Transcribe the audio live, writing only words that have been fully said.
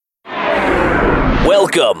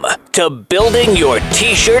Welcome to Building Your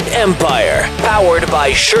T-Shirt Empire, powered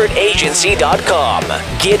by ShirtAgency.com.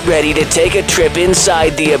 Get ready to take a trip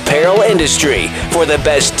inside the apparel industry for the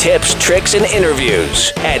best tips, tricks, and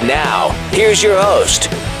interviews. And now, here's your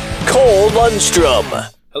host, Cole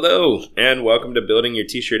Lundstrom. Hello, and welcome to Building Your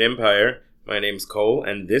T-Shirt Empire. My name's Cole,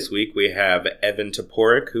 and this week we have Evan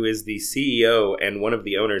Toporek, who is the CEO and one of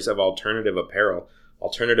the owners of Alternative Apparel.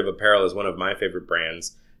 Alternative Apparel is one of my favorite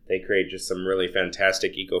brands. They create just some really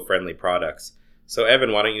fantastic eco-friendly products. So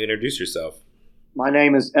Evan, why don't you introduce yourself? My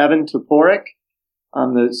name is Evan Toporek.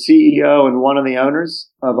 I'm the CEO and one of the owners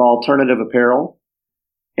of Alternative Apparel.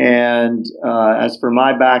 And as for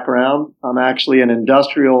my background, I'm actually an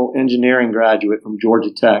industrial engineering graduate from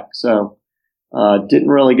Georgia Tech. So didn't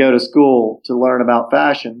really go to school to learn about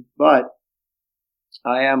fashion, but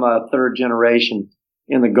I am a third generation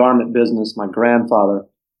in the garment business. My grandfather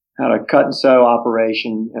had a cut and sew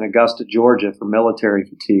operation in Augusta, Georgia for military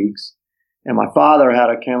fatigues. And my father had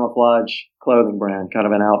a camouflage clothing brand, kind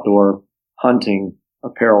of an outdoor hunting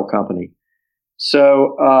apparel company.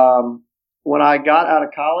 So when I got out of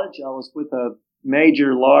college, I was with a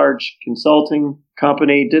major, large consulting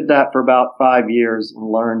company, did that for about 5 years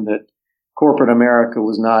and learned that corporate America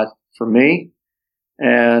was not for me.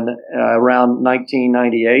 And around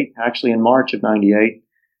 1998, actually in March of 98,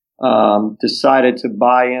 decided to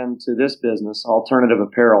buy into this business, Alternative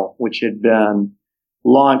Apparel, which had been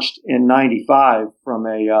launched in 95 from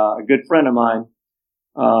a good friend of mine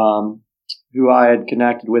who I had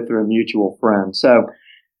connected with through a mutual friend. So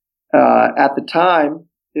at the time,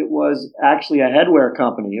 it was actually a headwear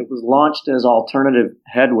company. It was launched as Alternative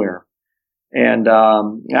Headwear. And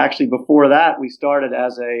actually before that, we started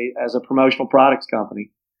as a promotional products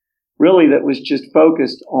company, really that was just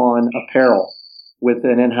focused on apparel with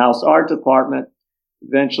an in-house art department,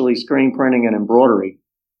 eventually screen printing and embroidery,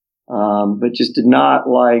 but just did not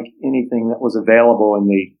like anything that was available in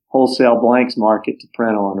the wholesale blanks market to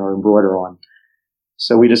print on or embroider on.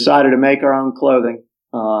 So we decided to make our own clothing,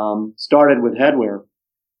 started with headwear,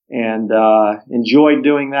 and enjoyed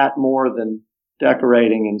doing that more than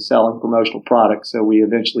decorating and selling promotional products. So we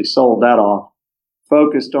eventually sold that off,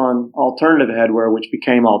 focused on alternative headwear, which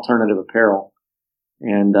became Alternative Apparel,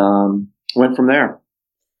 and went from there.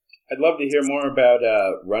 I'd love to hear more about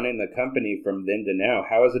running the company from then to now.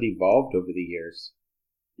 How has it evolved over the years?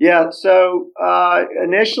 Yeah, so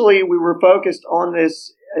initially we were focused on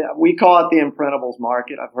this, we call it the imprintables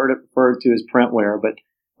market. I've heard it referred to as printwear, but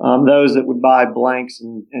those that would buy blanks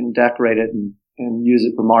and decorate it and use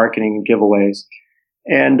it for marketing and giveaways.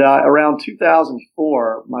 And around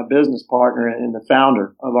 2004, my business partner and the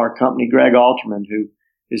founder of our company, Greg Alterman, who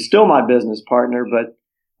is still my business partner, but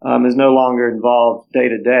is no longer involved day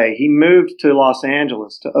to day, he moved to Los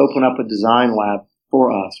Angeles to open up a design lab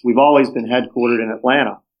for us. We've always been headquartered in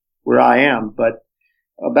Atlanta, where I am, but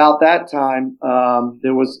about that time,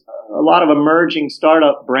 there was a lot of emerging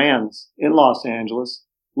startup brands in Los Angeles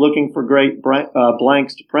looking for great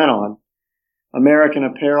blanks to print on. American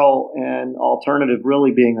Apparel and Alternative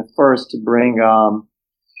really being the first to bring,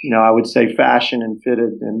 I would say fashion and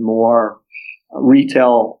fitted and more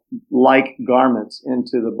retail-like garments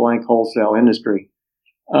into the blank wholesale industry.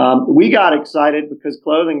 We got excited because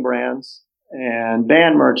clothing brands and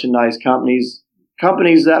band merchandise companies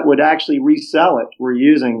that would actually resell it were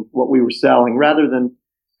using what we were selling rather than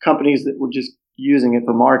companies that were just using it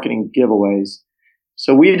for marketing giveaways.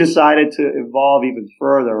 So we decided to evolve even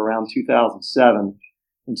further around 2007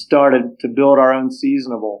 and started to build our own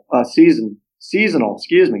seasonal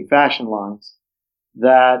fashion lines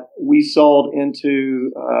that we sold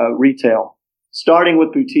into retail, starting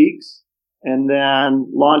with boutiques and then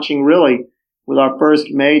launching really with our first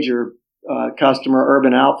major customer,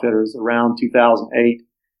 Urban Outfitters, around 2008,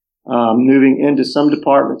 moving into some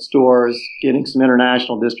department stores, getting some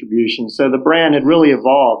international distribution. So the brand had really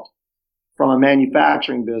evolved from a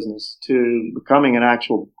manufacturing business to becoming an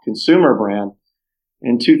actual consumer brand.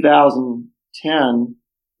 In 2010,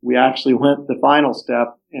 we actually went the final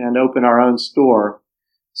step and opened our own store,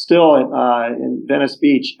 still in Venice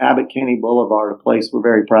Beach, Abbot Kinney Boulevard, a place we're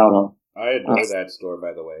very proud of. I adore that store,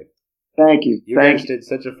 by the way. Thank you. You guys did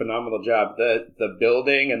such a phenomenal job. The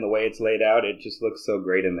building and the way it's laid out, it just looks so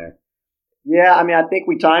great in there. Yeah, I think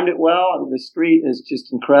we timed it well. The street is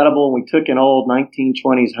just incredible. We took an old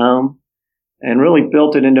 1920s home and really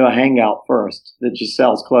built it into a hangout first that just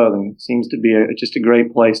sells clothing. It seems to be just a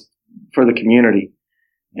great place for the community.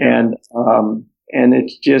 Yeah. And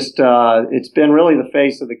it's just, it's been really the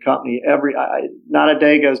face of the company. Not a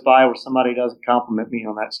day goes by where somebody doesn't compliment me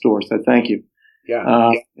on that store. So thank you.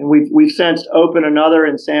 Yeah. And we've since opened another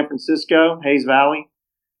in San Francisco, Hayes Valley.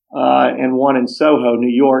 and one in Soho,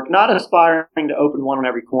 New York. Not aspiring to open one on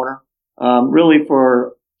every corner, really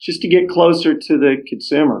for just to get closer to the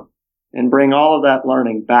consumer and bring all of that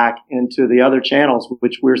learning back into the other channels,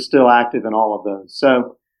 which we're still active in all of those.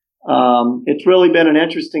 So it's really been an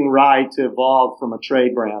interesting ride to evolve from a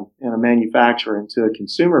trade brand and a manufacturer into a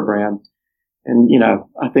consumer brand. And,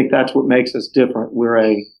 I think that's what makes us different. We're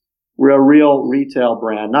a real retail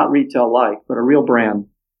brand, not retail like, but a real brand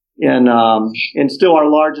in still our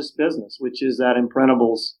largest business, which is that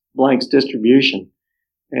imprintables blanks distribution.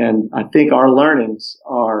 And I think our learnings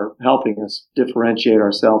are helping us differentiate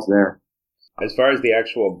ourselves there. As far as the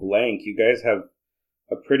actual blank, you guys have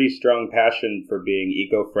a pretty strong passion for being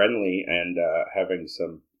eco-friendly and having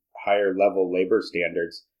some higher level labor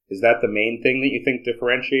standards. Is that the main thing that you think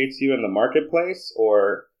differentiates you in the marketplace,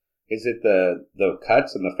 or is it the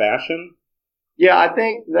cuts and the fashion? Yeah, I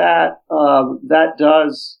think that that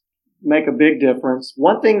does make a big difference.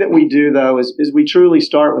 One thing that we do, though, is we truly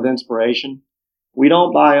start with inspiration. We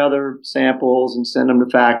don't buy other samples and send them to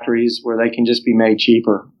factories where they can just be made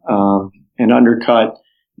cheaper and undercut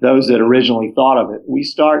those that originally thought of it. We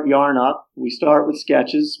start yarn up. We start with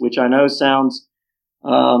sketches, which I know sounds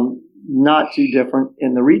not too different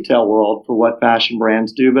in the retail world for what fashion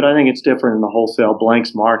brands do, but I think it's different in the wholesale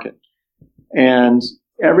blanks market. And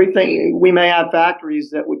everything, we may have factories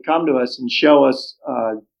that would come to us and show us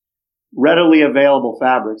readily available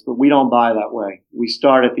fabrics, but we don't buy that way. We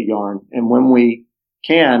start at the yarn. And when we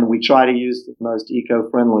can, we try to use the most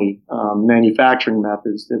eco-friendly manufacturing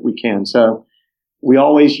methods that we can. So we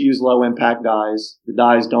always use low impact dyes. The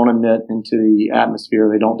dyes don't emit into the atmosphere.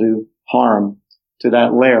 They don't do harm to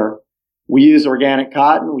that layer. We use organic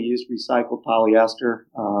cotton. We use recycled polyester.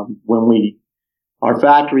 Our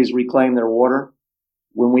factories reclaim their water.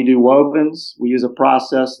 When we do wovens, we use a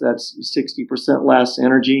process that's 60% less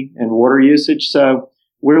energy and water usage. So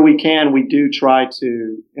where we can, we do try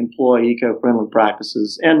to employ eco-friendly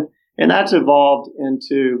practices. And that's evolved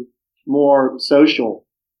into more social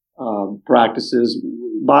practices.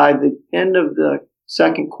 By the end of the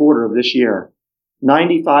second quarter of this year,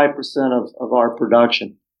 95% of our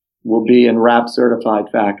production will be in RAP certified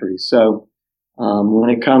factories. So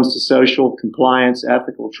when it comes to social compliance,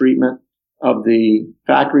 ethical treatment of the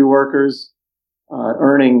factory workers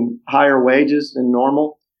earning higher wages than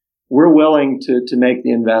normal, we're willing to make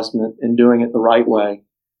the investment in doing it the right way.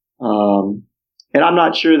 And I'm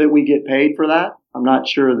not sure that we get paid for that. I'm not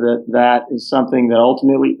sure that that is something that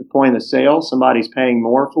ultimately at the point of sale somebody's paying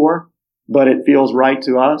more for, but it feels right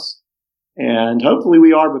to us. And hopefully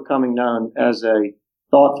we are becoming known as a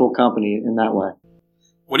thoughtful company in that way.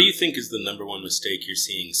 What do you think is the number one mistake you're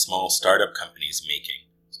seeing small startup companies making,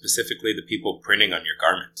 specifically the people printing on your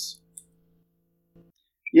garments?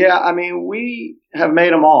 Yeah, I mean, we have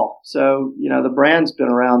made them all. So, the brand's been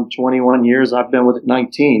around 21 years. I've been with it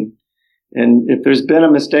 19. And if there's been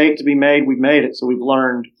a mistake to be made, we've made it. So we've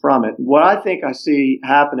learned from it. What I think I see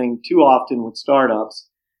happening too often with startups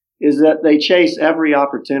is that they chase every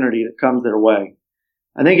opportunity that comes their way.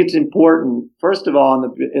 I think it's important, first of all,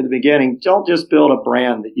 in the beginning, don't just build a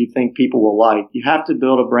brand that you think people will like. You have to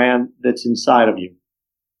build a brand that's inside of you.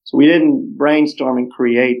 So we didn't brainstorm and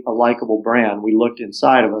create a likable brand. We looked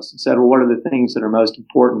inside of us and said, well, what are the things that are most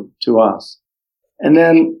important to us? And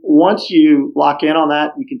then once you lock in on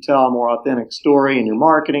that, you can tell a more authentic story in your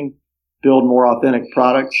marketing, build more authentic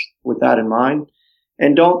products with that in mind.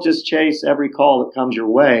 And don't just chase every call that comes your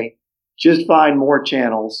way. Just find more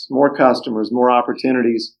channels, more customers, more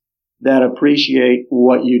opportunities that appreciate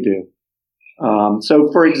what you do.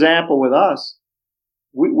 So for example, with us,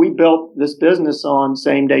 we built this business on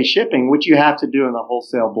same day shipping, which you have to do in the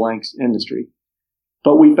wholesale blanks industry.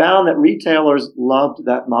 But we found that retailers loved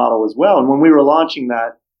that model as well. And when we were launching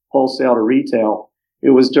that wholesale to retail, it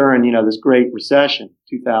was during, this great recession,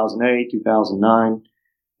 2008, 2009.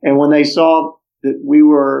 And when they saw that we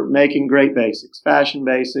were making great basics, fashion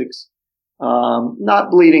basics, not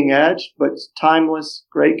bleeding edge, but timeless,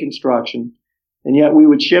 great construction. And yet we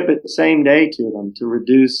would ship it the same day to them to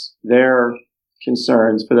reduce their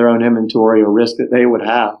concerns for their own inventory or risk that they would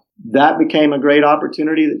have. That became a great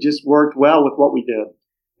opportunity that just worked well with what we did.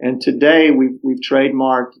 And today we've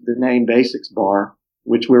trademarked the name Basics Bar,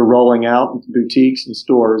 which we're rolling out into boutiques and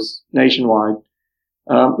stores nationwide.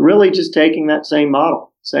 Really just taking that same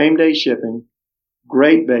model, same day shipping,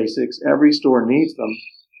 great basics. Every store needs them.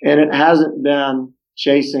 And it hasn't been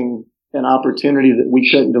chasing an opportunity that we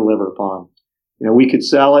couldn't deliver upon. We could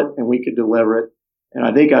sell it and we could deliver it. And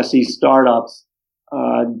I think I see startups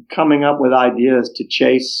coming up with ideas to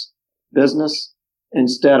chase business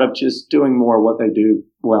instead of just doing more what they do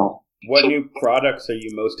well. What new products are you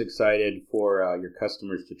most excited for your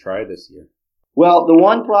customers to try this year? Well, the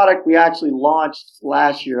one product we actually launched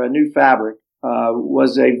last year, a new fabric,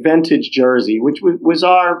 was a vintage jersey, which was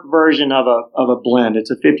our version of a blend.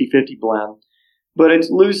 It's a 50-50 blend, but it's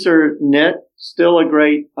looser knit, still a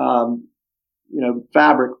great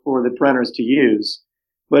fabric for the printers to use,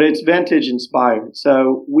 but it's vintage inspired.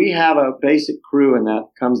 So we have a basic crew in that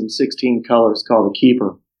comes in 16 colors called the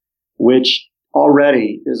Keeper, which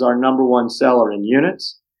already is our number one seller in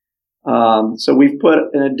units. So we've put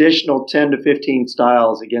an additional 10 to 15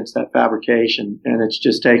 styles against that fabrication, and it's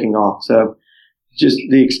just taking off. So just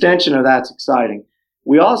the extension of that's exciting.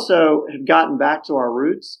 We also have gotten back to our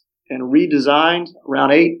roots and redesigned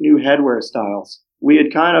around 8 new headwear styles. We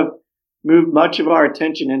had kind of moved much of our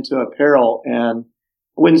attention into apparel, and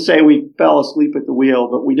I wouldn't say we fell asleep at the wheel,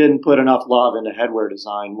 but we didn't put enough love into headwear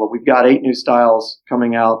design. Well, we've got 8 new styles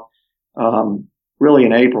coming out really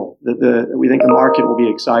in April that we think the market will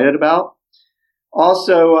be excited about.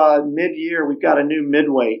 Also, mid-year, we've got a new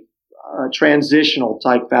midweight transitional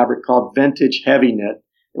type fabric called vintage heavy knit.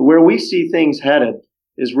 And where we see things headed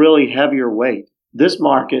is really heavier weight. This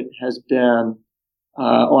market has been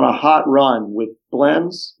on a hot run with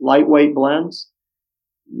blends, lightweight blends.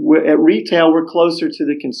 At retail, we're closer to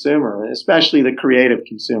the consumer, especially the creative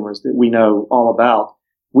consumers that we know all about.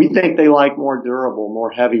 We think they like more durable,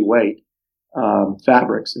 more heavyweight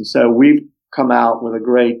fabrics. And so we've come out with a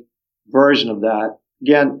great version of that.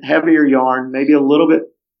 Again, heavier yarn, maybe a little bit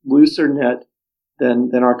looser knit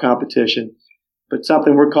than our competition, but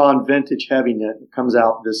something we're calling vintage heavy knit. It comes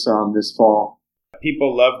out this fall.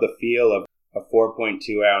 People love the feel of a 4.2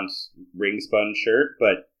 ounce ring spun shirt,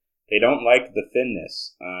 but they don't like the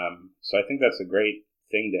thinness. So I think that's a great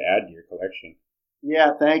thing to add to your collection.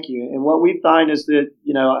 Yeah, thank you. And what we find is that,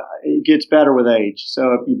 it gets better with age.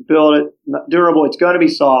 So if you build it durable, it's going to be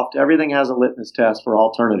soft. Everything has a litmus test for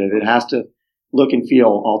alternative. It has to look and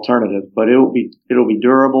feel alternative, but it'll be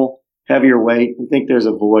durable, heavier weight. We think there's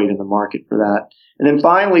a void in the market for that. And then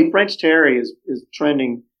finally, French Terry is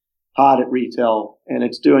trending hot at retail, and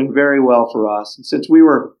it's doing very well for us. And since we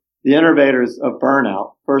were the innovators of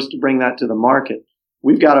burnout, first to bring that to the market,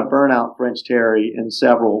 we've got a burnout French Terry in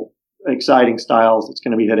several exciting styles that's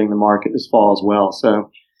going to be hitting the market this fall as well. So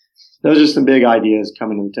those are some big ideas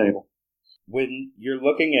coming to the table. When you're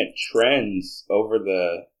looking at trends over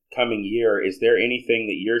the coming year, is there anything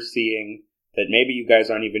that you're seeing that maybe you guys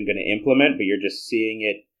aren't even going to implement, but you're just seeing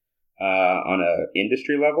it on an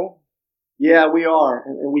industry level? Yeah, we are.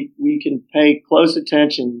 And we can pay close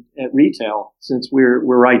attention at retail since we're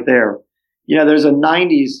right there. There's a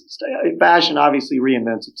 90s fashion obviously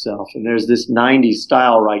reinvents itself. And there's this 90s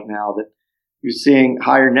style right now that you're seeing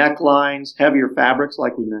higher necklines, heavier fabrics,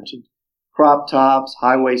 like we mentioned, crop tops,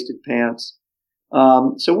 high-waisted pants.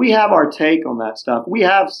 So we have our take on that stuff. We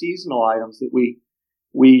have seasonal items that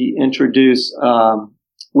we introduce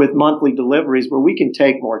with monthly deliveries where we can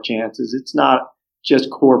take more chances. It's not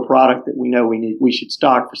just core product that we know we should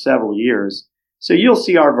stock for several years. So you'll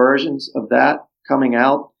see our versions of that coming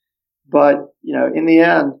out. But, in the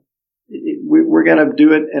end, we're going to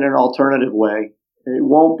do it in an alternative way. It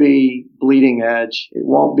won't be bleeding edge. It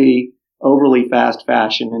won't be overly fast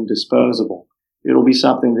fashion and disposable. It'll be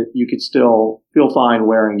something that you could still feel fine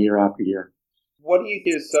wearing year after year. What do you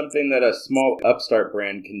think is something that a small upstart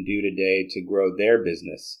brand can do today to grow their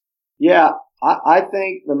business? Yeah, I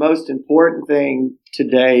think the most important thing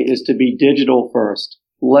today is to be digital first.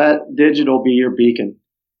 Let digital be your beacon.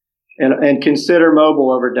 And consider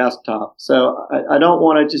mobile over desktop. So I don't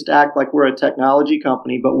want to just act like we're a technology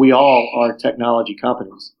company, but we all are technology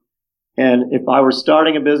companies. And if I were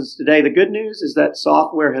starting a business today, the good news is that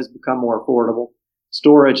software has become more affordable.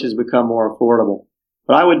 Storage has become more affordable.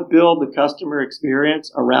 But I would build the customer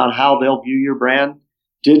experience around how they'll view your brand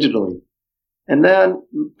digitally. And then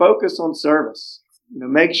focus on service.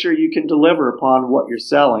 Make sure you can deliver upon what you're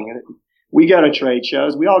selling. And we go to trade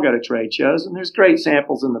shows. We all go to trade shows, and there's great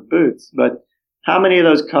samples in the booths. But how many of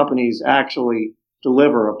those companies actually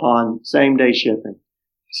deliver upon same-day shipping,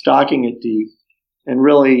 stocking it deep, and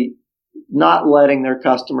really not letting their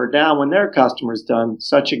customer down when their customer's done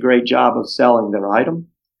such a great job of selling their item?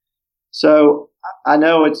 So I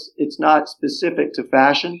know it's not specific to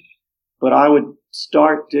fashion, but I would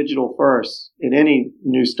start digital first in any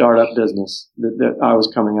new startup business that I was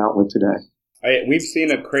coming out with today. We've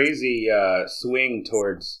seen a crazy swing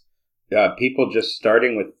towards people just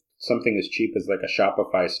starting with something as cheap as like a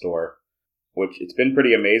Shopify store, which it's been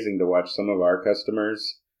pretty amazing to watch some of our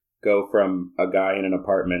customers go from a guy in an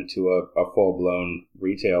apartment to a full-blown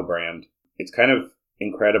retail brand. It's kind of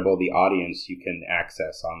incredible the audience you can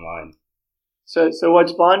access online. So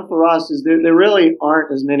what's fun for us is there really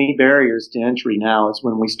aren't as many barriers to entry now as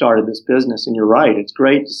when we started this business. And you're right. It's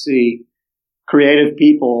great to see creative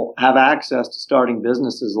people have access to starting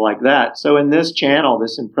businesses like that. So in this channel,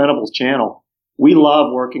 this Imprintables channel, we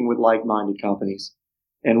love working with like-minded companies.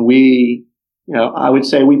 And I would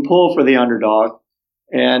say we pull for the underdog.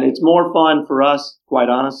 And it's more fun for us, quite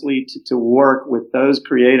honestly, to work with those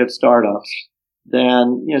creative startups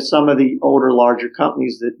than, some of the older, larger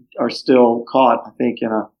companies that are still caught, I think, in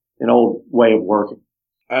an old way of working.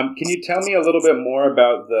 Can you tell me a little bit more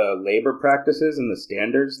about the labor practices and the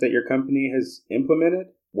standards that your company has implemented?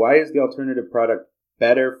 Why is the alternative product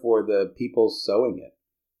better for the people sewing it?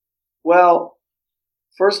 Well,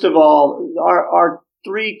 first of all, our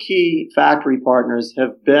three key factory partners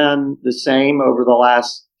have been the same over the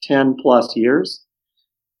last 10 plus years.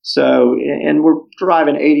 So, and we're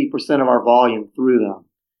driving 80% of our volume through them.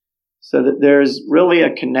 So that there's really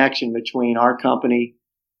a connection between our company,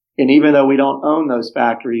 and even though we don't own those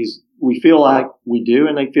factories, we feel like we do,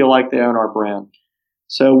 and they feel like they own our brand.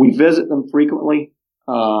 So we visit them frequently,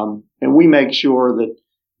 and we make sure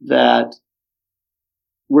that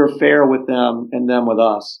we're fair with them and them with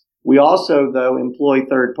us. We also, though, employ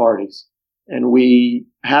third parties, and we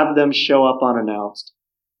have them show up unannounced.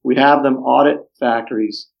 We have them audit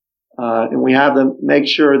factories, and we have them make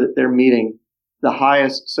sure that they're meeting the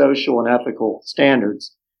highest social and ethical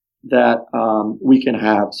standards that we can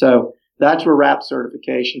have. So that's where WRAP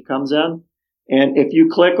certification comes in. And if you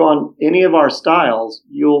click on any of our styles,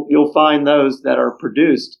 you'll find those that are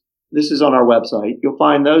produced. This is on our website. You'll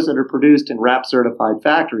find those that are produced in WRAP certified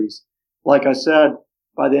factories. Like I said,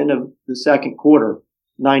 by the end of the second quarter,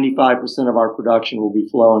 95% of our production will be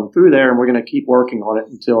flowing through there, and we're going to keep working on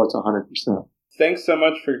it until it's 100%. Thanks so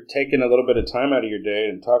much for taking a little bit of time out of your day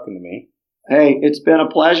and talking to me. Hey, it's been a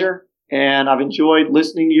pleasure, and I've enjoyed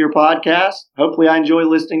listening to your podcast. Hopefully I enjoy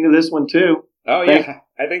listening to this one too. Oh, yeah.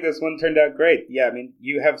 I think this one turned out great. Yeah, I mean,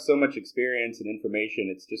 you have so much experience and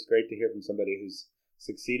information. It's just great to hear from somebody who's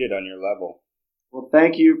succeeded on your level. Well,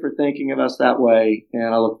 thank you for thinking of us that way,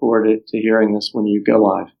 and I look forward to hearing this when you go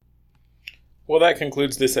live. Well, that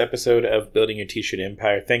concludes this episode of Building Your T-Shirt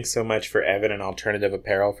Empire. Thanks so much for Evan and Alternative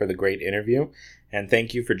Apparel for the great interview, and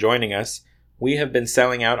thank you for joining us. We have been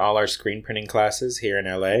selling out all our screen printing classes here in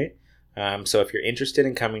LA, so if you're interested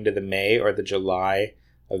in coming to the May or the July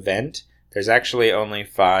event, there's actually only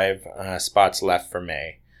 5 spots left for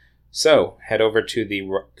May. So head over to the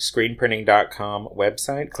screenprinting.com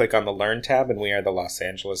website, click on the Learn tab, and we are the Los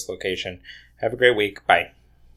Angeles location. Have a great week. Bye.